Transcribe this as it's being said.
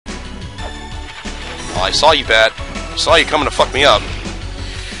I saw you, Bat. I saw you coming to fuck me up.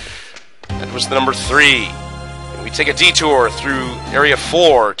 That was the number 3. And we take a detour through Area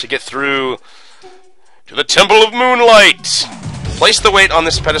 4 to get through to the Temple of Moonlight. Place the weight on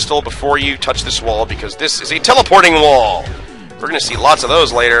this pedestal before you touch this wall, because this is a teleporting wall. We're going to see lots of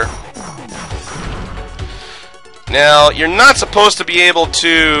those later. Now, you're not supposed to be able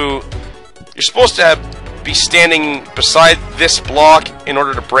to... You're supposed to be standing beside this block in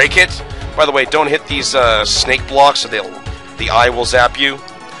order to break it. By the way, don't hit these snake blocks or the eye will zap you.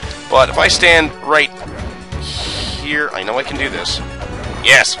 But if I stand right here... I know I can do this.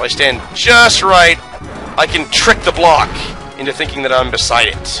 Yes, if I stand just right, I can trick the block into thinking that I'm beside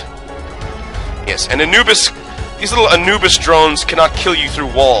it. Yes, and these little Anubis drones cannot kill you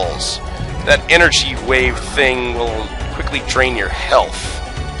through walls. That energy wave thing will quickly drain your health.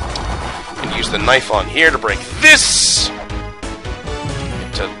 You can use the knife on here to break this.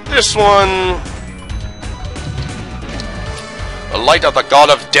 To this one. The light of the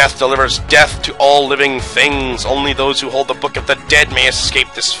god of death delivers death to all living things. Only those who hold the book of the dead may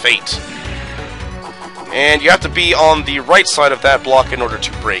escape this fate. And you have to be on the right side of that block in order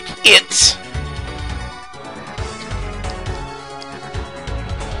to break it.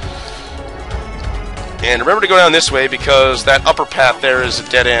 And remember to go down this way, because that upper path there is a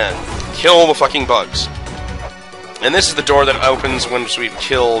dead end. Kill the fucking bugs. And this is the door that opens once we've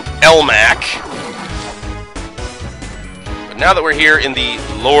killed Elmac. But now that we're here in the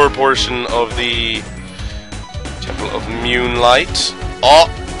lower portion of the Temple of Moonlight... Oh!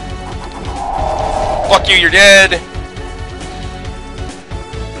 Fuck you, you're dead!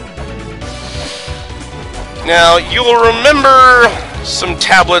 Now, you'll remember some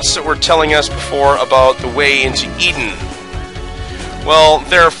tablets that were telling us before about the way into Eden. Well,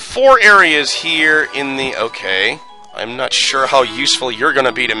 there are 4 areas here in the... Okay. I'm not sure how useful you're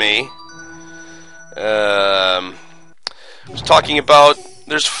gonna be to me. I was talking about...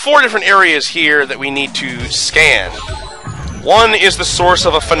 There's 4 different areas here that we need to scan. One is the source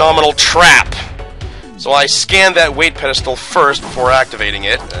of a phenomenal trap. So I scanned that weight pedestal first before activating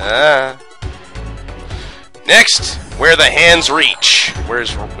it. Next, where the hands reach,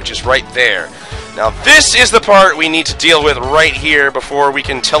 which is right there. Now this is the part we need to deal with right here before we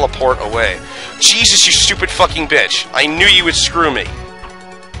can teleport away. Jesus, you stupid fucking bitch. I knew you would screw me.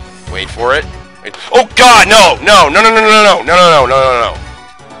 Wait for it. Wait. Oh god, no! No, no, no, no, no, no, no, no, no, no, no, no.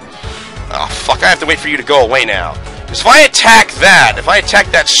 Oh fuck, I have to wait for you to go away now. Because if I attack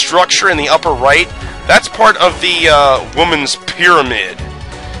that structure in the upper right, that's part of the woman's pyramid.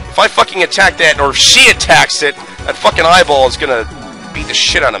 If I fucking attack that, or if she attacks it, that fucking eyeball is gonna beat the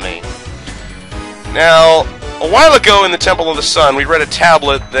shit out of me. Now, a while ago in the Temple of the Sun, we read a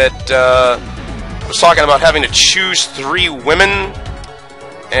tablet that was talking about having to choose 3 women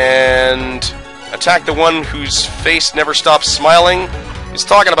and attack the one whose face never stops smiling. He's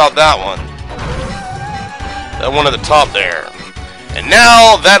talking about that one. That one at the top there. And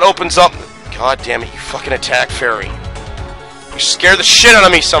now that opens up... God damn it, you fucking attack fairy. You scare the shit out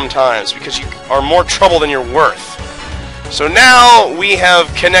of me sometimes because you are more trouble than you're worth. So now we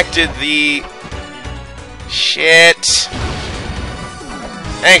have connected the... Shit.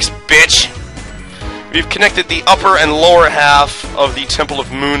 Thanks, bitch. We've connected the upper and lower half of the Temple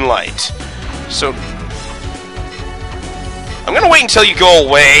of Moonlight. So... I'm gonna wait until you go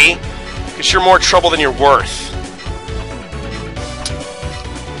away, because you're more trouble than you're worth.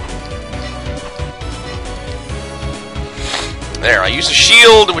 There, I use a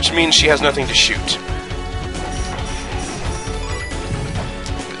shield, which means she has nothing to shoot.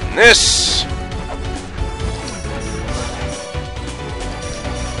 And this...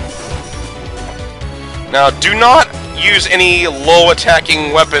 Now, do not use any low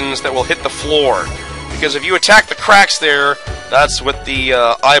attacking weapons that will hit the floor, because if you attack the cracks there, that's what the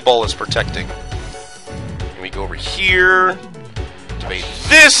eyeball is protecting. And we go over here, activate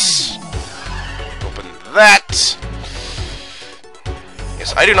this, open that.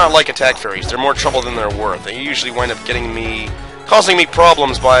 Yes, I do not like attack fairies. They're more trouble than they're worth. They usually wind up causing me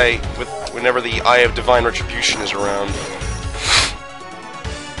problems whenever the Eye of Divine Retribution is around.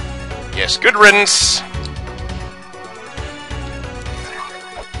 Yes, good riddance.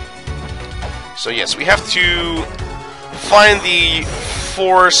 So yes, we have to find the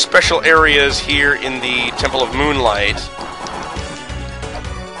 4 special areas here in the Temple of Moonlight.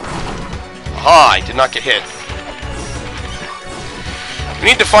 Aha, I did not get hit. We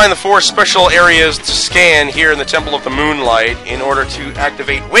need to find the 4 special areas to scan here in the Temple of the Moonlight in order to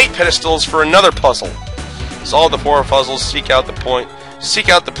activate weight pedestals for another puzzle. Solve the 4 puzzles, seek out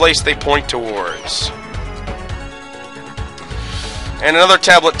the place they point towards. And another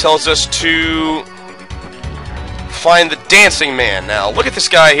tablet tells us to find the dancing man. Now, look at this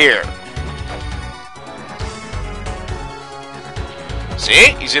guy here.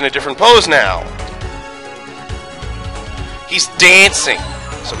 See? He's in a different pose now. He's dancing.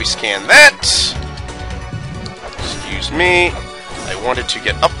 So we scan that. Excuse me. I wanted to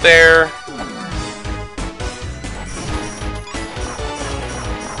get up there.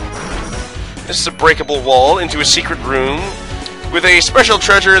 This is a breakable wall into a secret room with a special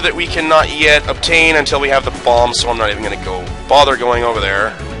treasure that we cannot yet obtain until we have the bomb, so I'm not even going to bother going over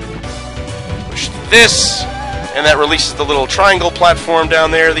there. Push this, and that releases the little triangle platform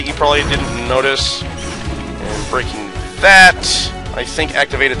down there that you probably didn't notice. And breaking that, I think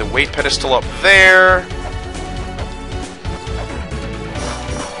activated the weight pedestal up there.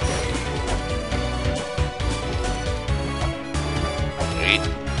 Wait.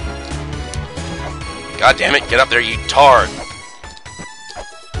 God damn it, get up there, you tard.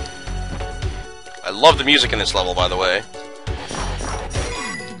 I love the music in this level, by the way.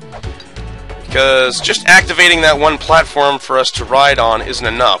 Because just activating that one platform for us to ride on isn't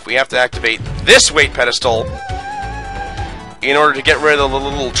enough. We have to activate this weight pedestal in order to get rid of the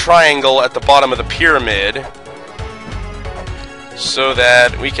little triangle at the bottom of the pyramid, so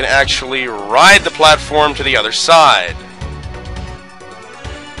that we can actually ride the platform to the other side.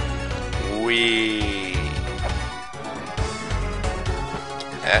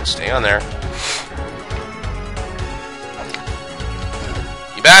 Stay on there.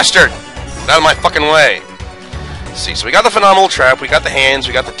 You bastard! Get out of my fucking way. Let's see, so we got the phenomenal trap, we got the hands,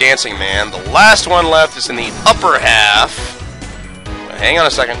 we got the dancing man. The last one left is in the upper half. Hang on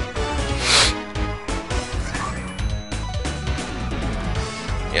a second.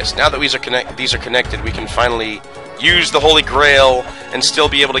 Yes, now that these are connected, we can finally use the Holy Grail and still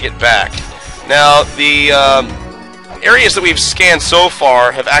be able to get back. Now, the areas that we've scanned so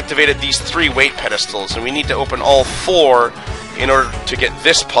far have activated these 3 weight pedestals, and we need to open all 4 in order to get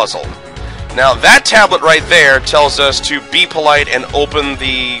this puzzle. Now, that tablet right there tells us to be polite and open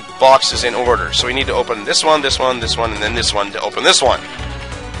the boxes in order. So we need to open this one, this one, this one, and then this one to open this one.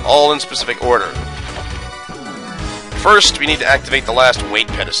 All in specific order. First, we need to activate the last weight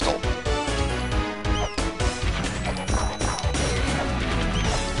pedestal.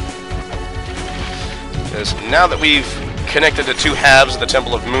 Because now that we've connected the 2 halves of the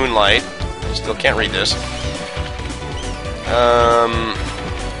Temple of Moonlight, still can't read this,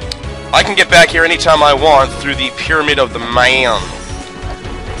 I can get back here anytime I want through the Pyramid of the Man.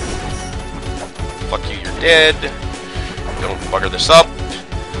 Fuck you, you're dead. Don't bugger this up.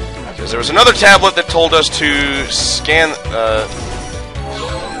 Because there was another tablet that told us to scan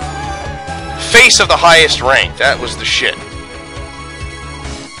face of the highest rank. That was the shit.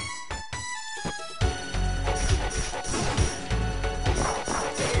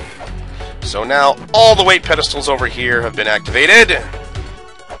 So now all the weight pedestals over here have been activated.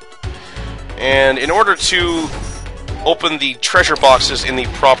 And in order to open the treasure boxes in the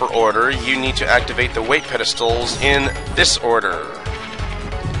proper order, you need to activate the weight pedestals in this order.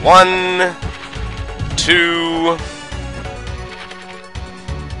 1, 2,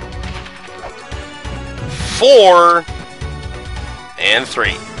 4, and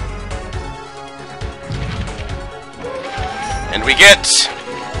 3. And we get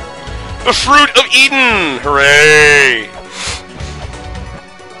the Fruit of Eden! Hooray!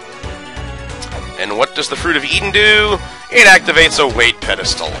 And what does the Fruit of Eden do? It activates a weight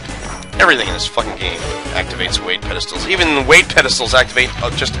pedestal. Everything in this fucking game activates weight pedestals. Even weight pedestals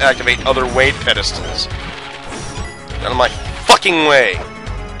just activate other weight pedestals. Get out of my fucking way!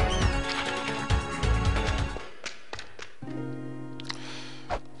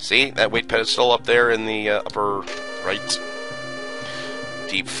 See? That weight pedestal up there in the upper right.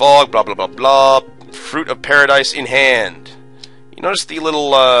 Deep fog, blah blah blah blah. Fruit of paradise in hand. You notice the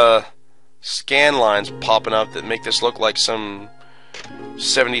little scan lines popping up that make this look like some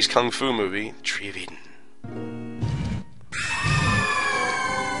 70s kung fu movie. Tree of Eden.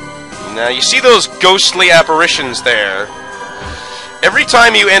 Now you see those ghostly apparitions there. Every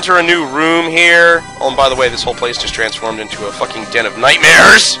time you enter a new room here... Oh, and by the way, this whole place just transformed into a fucking den of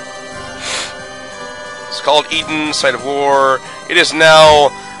nightmares! It's called Eden, Site of War. It is now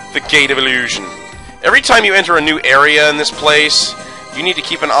the Gate of Illusion. Every time you enter a new area in this place, you need to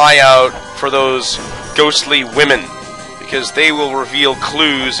keep an eye out for those ghostly women, because they will reveal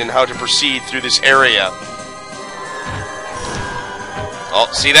clues in how to proceed through this area. Oh,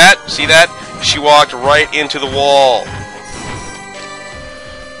 see that? See that? She walked right into the wall.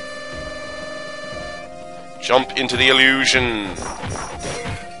 Jump into the illusion.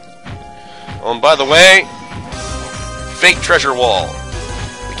 Oh, and by the way, fake treasure wall.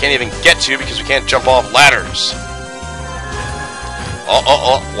 We can't even get to because we can't jump off ladders.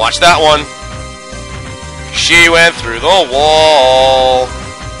 Oh, watch that one. She went through the wall.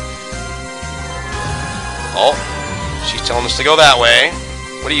 Oh, she's telling us to go that way.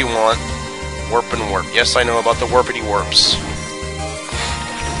 What do you want? Warp and warp. Yes, I know about the warpity warps.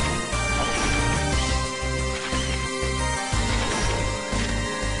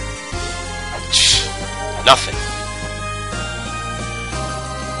 Nothing.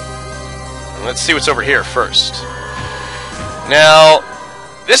 Let's see what's over here first. Now,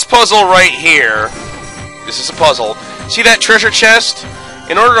 this puzzle right here, this is a puzzle. See that treasure chest?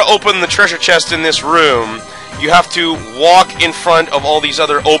 In order to open the treasure chest in this room, you have to walk in front of all these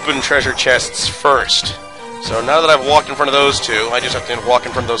other open treasure chests first. So now that I've walked in front of those two, I just have to walk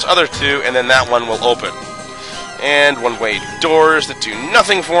in front of those other two, and then that one will open. And one-way doors that do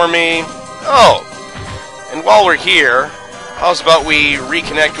nothing for me. Oh! And while we're here, how's about we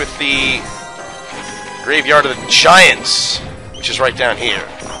reconnect with the Graveyard of the Giants, which is right down here.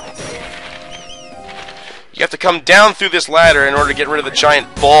 You have to come down through this ladder in order to get rid of the giant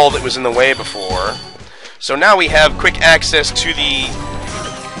ball that was in the way before. So now we have quick access to the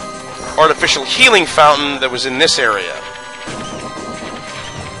artificial healing fountain that was in this area.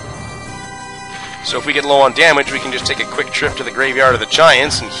 So if we get low on damage, we can just take a quick trip to the Graveyard of the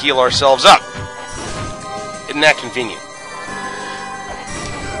Giants and heal ourselves up. Isn't that convenient?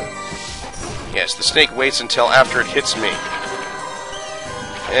 Yes, the snake waits until after it hits me.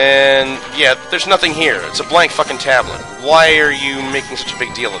 And, yeah, there's nothing here. It's a blank fucking tablet. Why are you making such a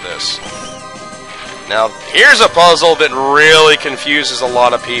big deal of this? Now, here's a puzzle that really confuses a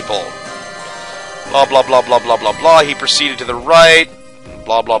lot of people. Blah, blah, blah, blah, blah, blah, blah. He proceeded to the right.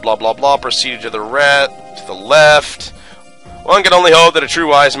 Blah, blah, blah, blah, blah. Proceeded to the left. One can only hope that a true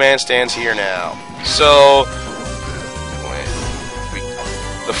wise man stands here now. So,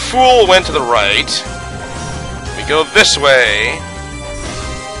 the fool went to the right. We go this way.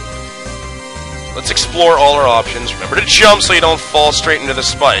 Let's explore all our options. Remember to jump so you don't fall straight into the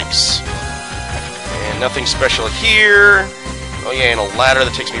spikes. And nothing special here. Oh yeah, and a ladder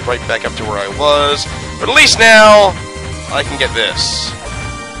that takes me right back up to where I was. But at least now, I can get this.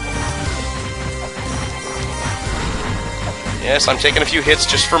 Yes, I'm taking a few hits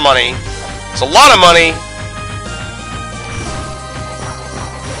just for money. It's a lot of money.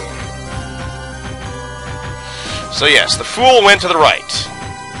 So yes, the fool went to the right.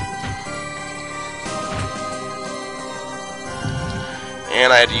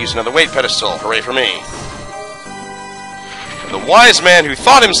 And I had to use another weight pedestal. Hooray for me. And the wise man who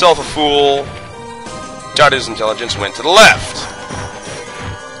thought himself a fool, doubted his intelligence, went to the left.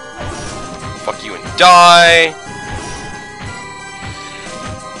 Fuck you and die.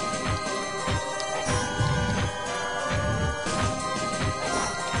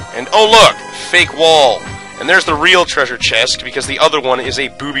 And oh look, fake wall. And there's the real treasure chest, because the other one is a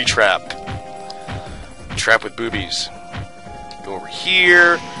booby trap. Trap with boobies. Go over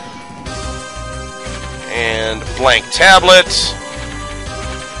here. And blank tablet.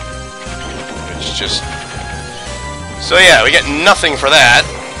 It's just... So yeah, we get nothing for that.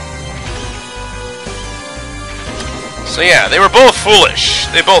 So yeah, they were both foolish.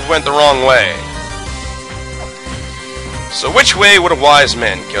 They both went the wrong way. So which way would a wise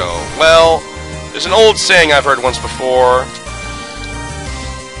man go? Well, there's an old saying I've heard once before.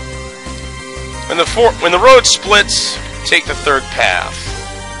 When the road splits, take the third path.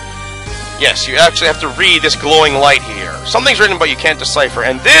 Yes, you actually have to read this glowing light here. Something's written but you can't decipher,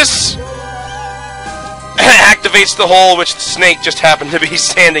 and this activates the hole which the snake just happened to be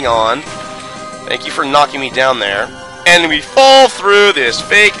standing on. Thank you for knocking me down there. And we fall through this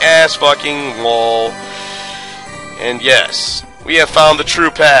fake-ass fucking wall. And yes, we have found the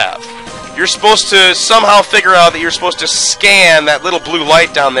true path. You're supposed to somehow figure out that you're supposed to scan that little blue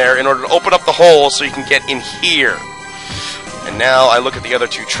light down there in order to open up the hole so you can get in here. And now I look at the other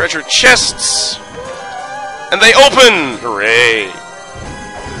two treasure chests, and they open! Hooray!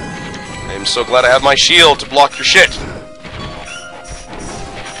 I'm so glad I have my shield to block your shit.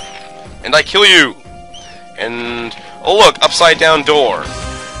 And I kill you. And, oh look, upside down door.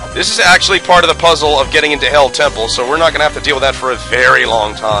 This is actually part of the puzzle of getting into Hell Temple, so we're not going to have to deal with that for a very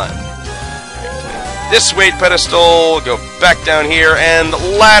long time. This weight pedestal, go back down here, and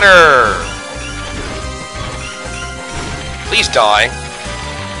ladder! Please die.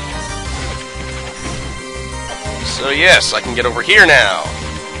 So yes, I can get over here now.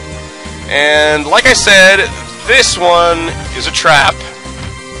 And like I said, this one is a trap.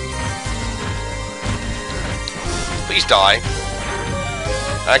 Please die.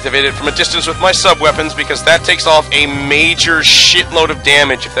 Activate it from a distance with my sub-weapons, because that takes off a major shitload of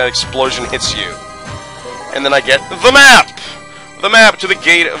damage if that explosion hits you. And then I get the map! The map to the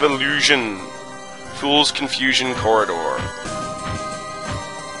Gate of Illusion. Fool's Confusion Corridor.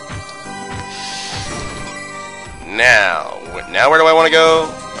 Now where do I want to go?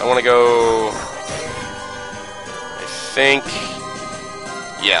 I want to go... I think...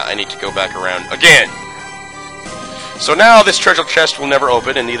 Yeah, I need to go back around again. So now this treasure chest will never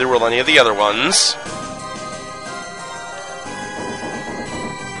open, and neither will any of the other ones.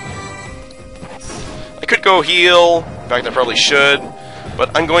 I could go heal. In fact, I probably should.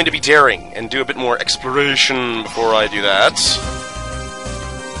 But I'm going to be daring and do a bit more exploration before I do that.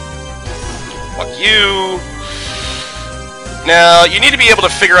 Fuck you. Now, you need to be able to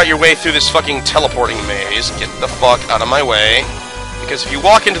figure out your way through this fucking teleporting maze. Get the fuck out of my way. Because if you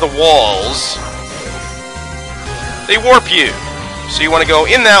walk into the walls, they warp you. So you want to go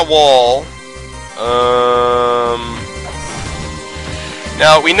in that wall.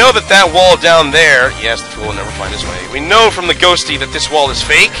 Now, we know that that wall down there... Yes, the fool will never find his way. We know from the ghosty that this wall is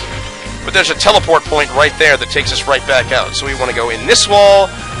fake, but there's a teleport point right there that takes us right back out. So we want to go in this wall,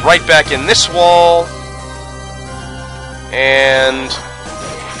 right back in this wall, and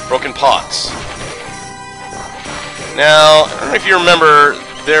broken pots. Now, I don't know if you remember,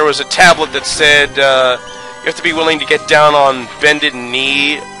 there was a tablet that said you have to be willing to get down on bended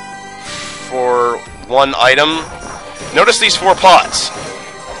knee for one item. Notice these 4 pots.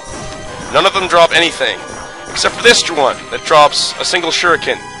 None of them drop anything, except for this one that drops a single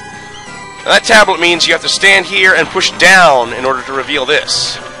shuriken. Now that tablet means you have to stand here and push down in order to reveal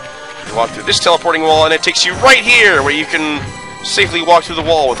this. You walk through this teleporting wall, and it takes you right here, where you can safely walk through the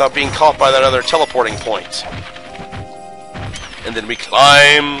wall without being caught by that other teleporting point. And then we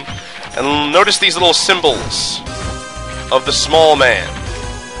climb, and notice these little symbols of the small man.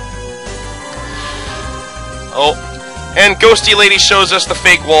 Oh, and Ghosty Lady shows us the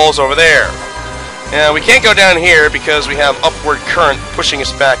fake walls over there. Now, we can't go down here because we have upward current pushing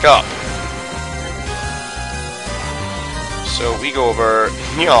us back up. So we go over...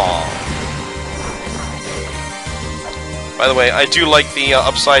 Yaw. By the way, I do like the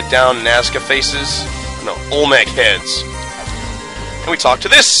upside-down Nazca faces. No, Olmec heads. And we talk to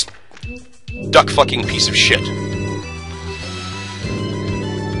this duck-fucking piece of shit.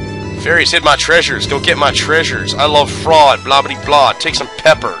 Fairies hid my treasures. Go get my treasures. I love fraud. Blah blah blah. Take some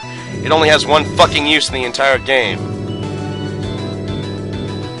pepper. It only has one fucking use in the entire game.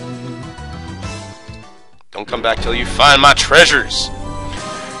 Don't come back till you find my treasures.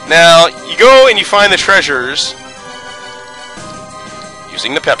 Now, you go and you find the treasures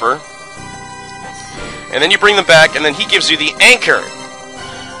using the pepper. And then you bring them back, and then he gives you the anchor,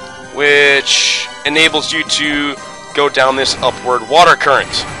 which enables you to go down this upward water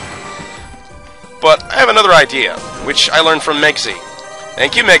current. But I have another idea, which I learned from Megzy.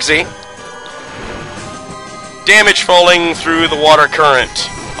 Thank you, Megzy. Damage falling through the water current.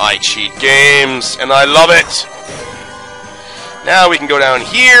 I cheat games, and I love it. Now we can go down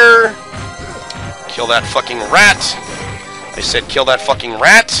here. Kill that fucking rat. I said kill that fucking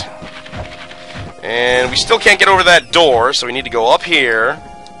rat. And we still can't get over that door, so we need to go up here.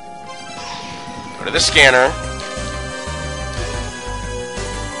 Go to the scanner.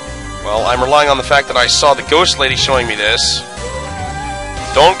 Well, I'm relying on the fact that I saw the ghost lady showing me this.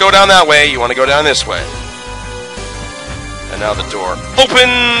 Don't go down that way, you want to go down this way. And now the door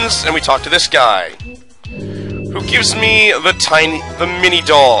opens, and we talk to this guy, who gives me the mini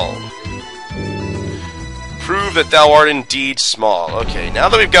doll. Prove that thou art indeed small. Okay, now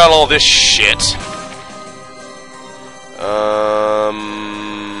that we've got all this shit,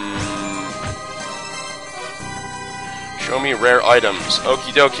 show me rare items.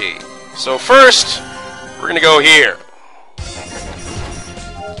 Okie dokie. So first, we're gonna go here.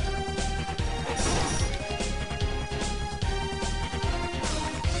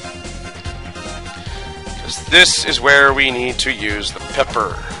 Because this is where we need to use the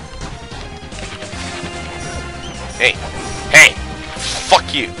pepper. Hey, hey,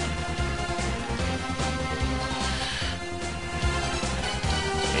 fuck you.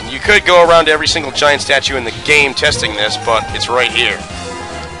 And you could go around to every single giant statue in the game testing this, but it's right here.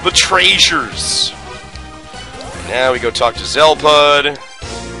 The treasures. Now we go talk to Zelpud.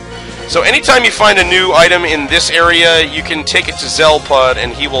 So anytime you find a new item in this area, you can take it to Zelpud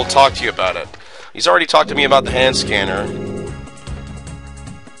and he will talk to you about it. He's already talked to me about the hand scanner.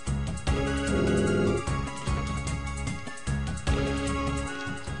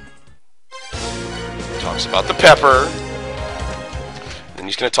 Talks about the pepper. Then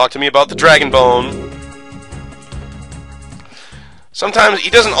he's going to talk to me about the dragon bone. Sometimes he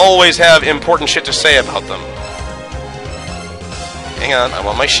doesn't always have important shit to say about them. Hang on, I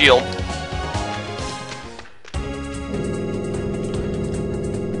want my shield.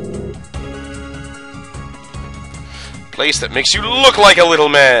 place that makes you look like a little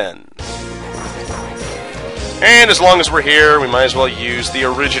man. And as long as we're here, we might as well use the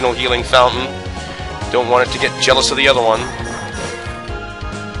original healing fountain. Don't want it to get jealous of the other one.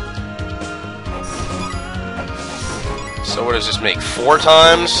 So what does this make? 4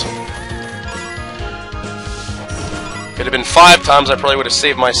 times? Could have been 5 times. I probably would have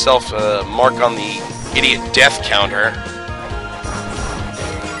saved myself a mark on the idiot death counter.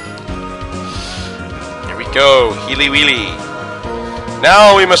 Here we go, healy wheely.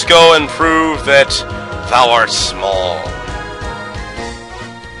 Now we must go and prove that thou art small.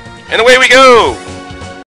 And away we go!